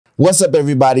What's up,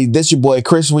 everybody? This your boy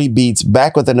Chris Sweet Beats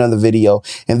back with another video.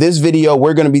 In this video,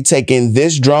 we're going to be taking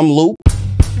this drum loop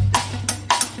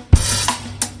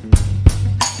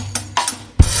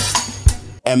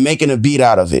and making a beat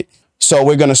out of it. So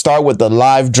we're going to start with the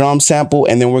live drum sample,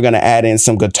 and then we're going to add in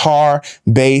some guitar,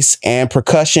 bass, and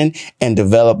percussion and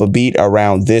develop a beat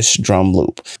around this drum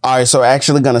loop. All right, so we're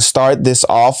actually going to start this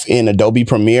off in Adobe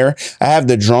Premiere. I have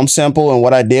the drum sample, and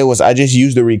what I did was I just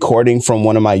used the recording from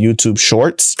one of my YouTube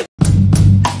shorts.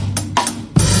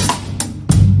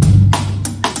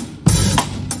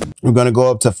 We're going to go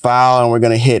up to File, and we're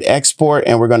going to hit Export,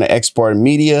 and we're going to export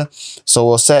media. So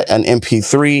we'll set an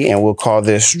MP3, and we'll call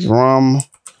this drum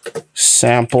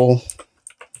sample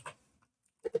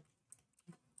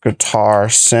guitar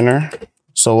center.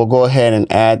 So we'll go ahead and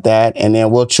add that, and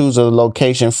then we'll choose a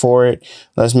location for it.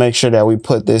 Let's make sure that we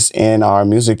put this in our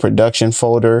music production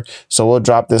folder. So we'll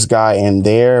drop this guy in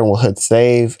there, and we'll hit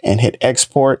save and hit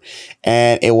export,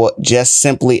 and it will just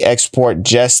simply export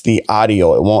just the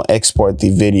audio. It won't export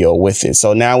the video with it.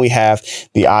 So now we have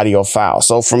the audio file.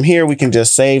 So from here, we can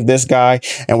just save this guy,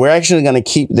 and we're actually going to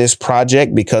keep this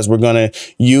project because we're going to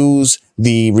use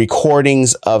the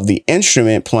recordings of the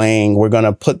instrument playing. We're going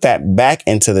to put that back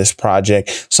into this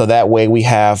project. So that way we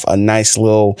have a nice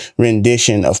little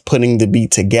rendition of putting the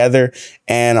beat together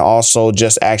and also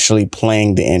just actually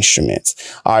playing the instruments.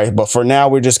 All right. But for now,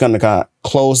 we're just going to kind of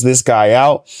close this guy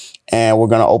out, and we're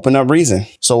going to open up Reason.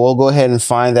 So we'll go ahead and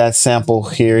find that sample.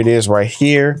 Here it is right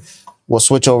here. We'll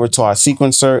switch over to our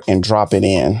sequencer and drop it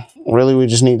in. Really, we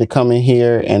just need to come in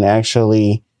here and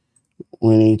actually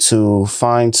we need to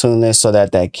fine tune this so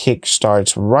that that kick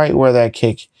starts right where that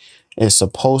kick is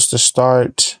supposed to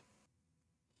start.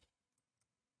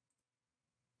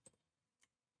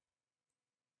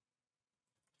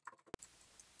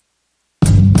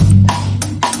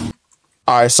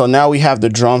 All right, so now we have the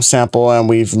drum sample and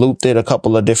we've looped it a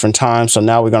couple of different times. So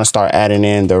now we're going to start adding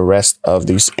in the rest of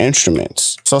these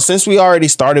instruments. So since we already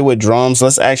started with drums,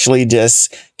 let's actually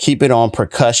just keep it on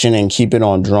percussion and keep it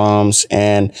on drums.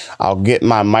 And I'll get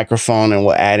my microphone and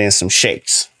we'll add in some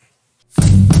shakes.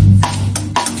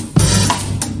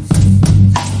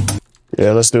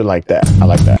 Yeah, let's do it like that. I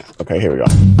like that. Okay, here we go.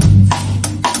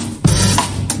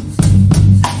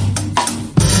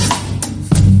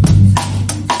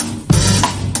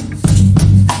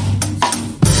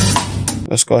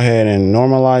 Let's go ahead and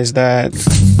normalize that.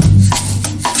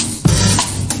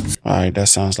 All right, that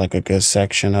sounds like a good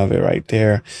section of it right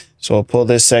there. So we'll pull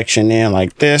this section in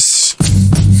like this.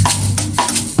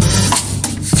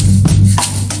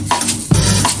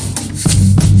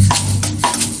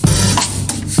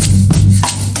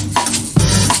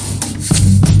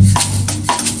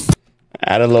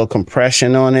 Add a little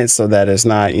compression on it so that it's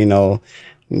not, you know,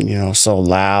 so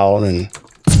loud, and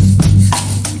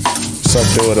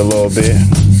subdue it a little bit.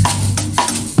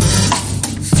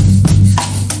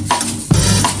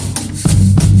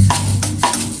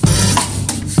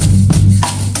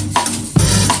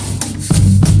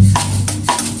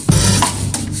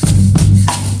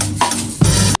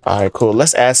 All right, cool.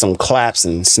 Let's add some claps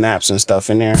and snaps and stuff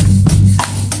in there.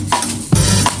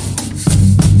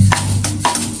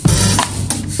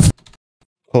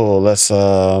 Cool. Let's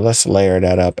layer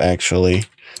that up actually.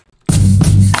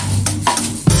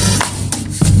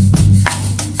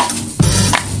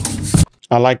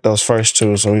 I like those first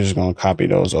two, so we're just going to copy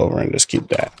those over and just keep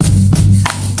that.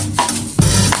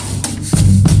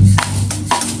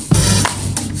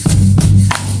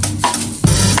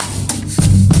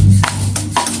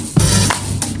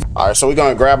 All right, so we're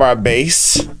going to grab our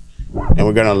bass and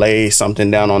we're going to lay something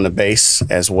down on the bass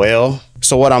as well.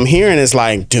 So what I'm hearing is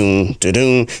like doom,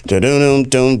 da-doom, da-doom,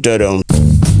 doom, da-doom.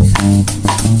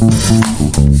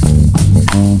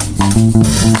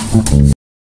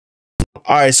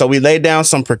 All right, so we laid down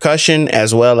some percussion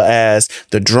as well as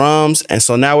the drums. And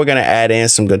so now we're going to add in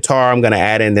some guitar. I'm going to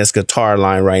add in this guitar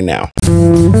line right now.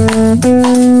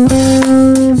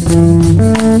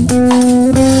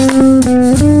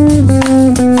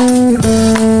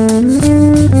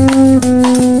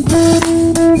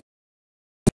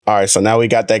 All right, so now we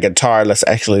got that guitar. Let's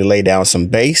actually lay down some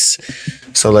bass.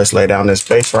 So let's lay down this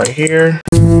bass right here.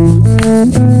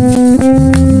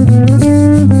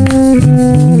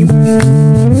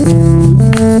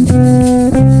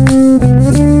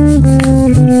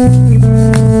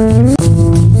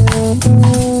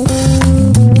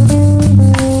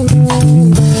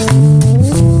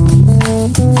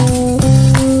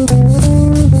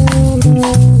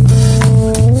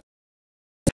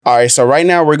 All right, so right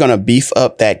now we're going to beef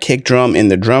up that kick drum in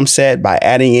the drum set by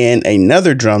adding in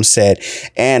another drum set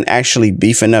and actually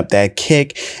beefing up that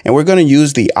kick. And we're going to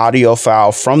use the audio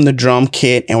file from the drum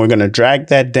kit, and we're going to drag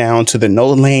that down to the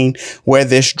note lane where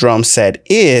this drum set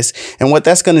is. And what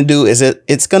that's going to do is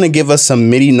it's going to give us some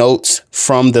MIDI notes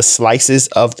from the slices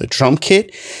of the drum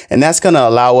kit. And that's going to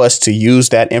allow us to use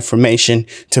that information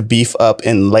to beef up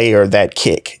and layer that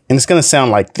kick. And it's going to sound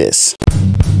like this.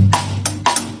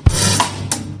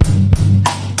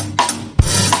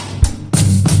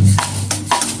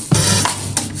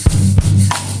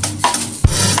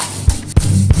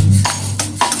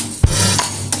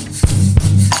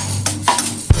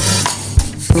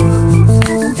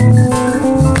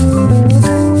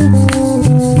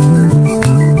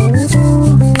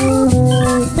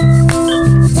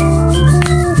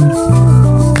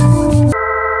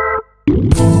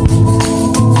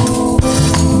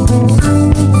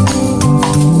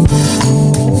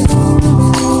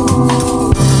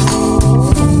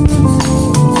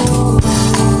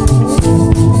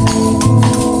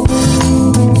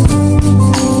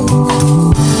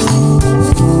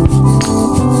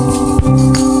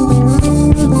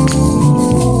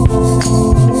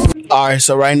 All right,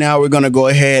 so right now we're going to go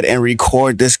ahead and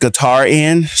record this guitar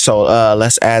in. So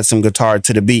let's add some guitar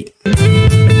to the beat.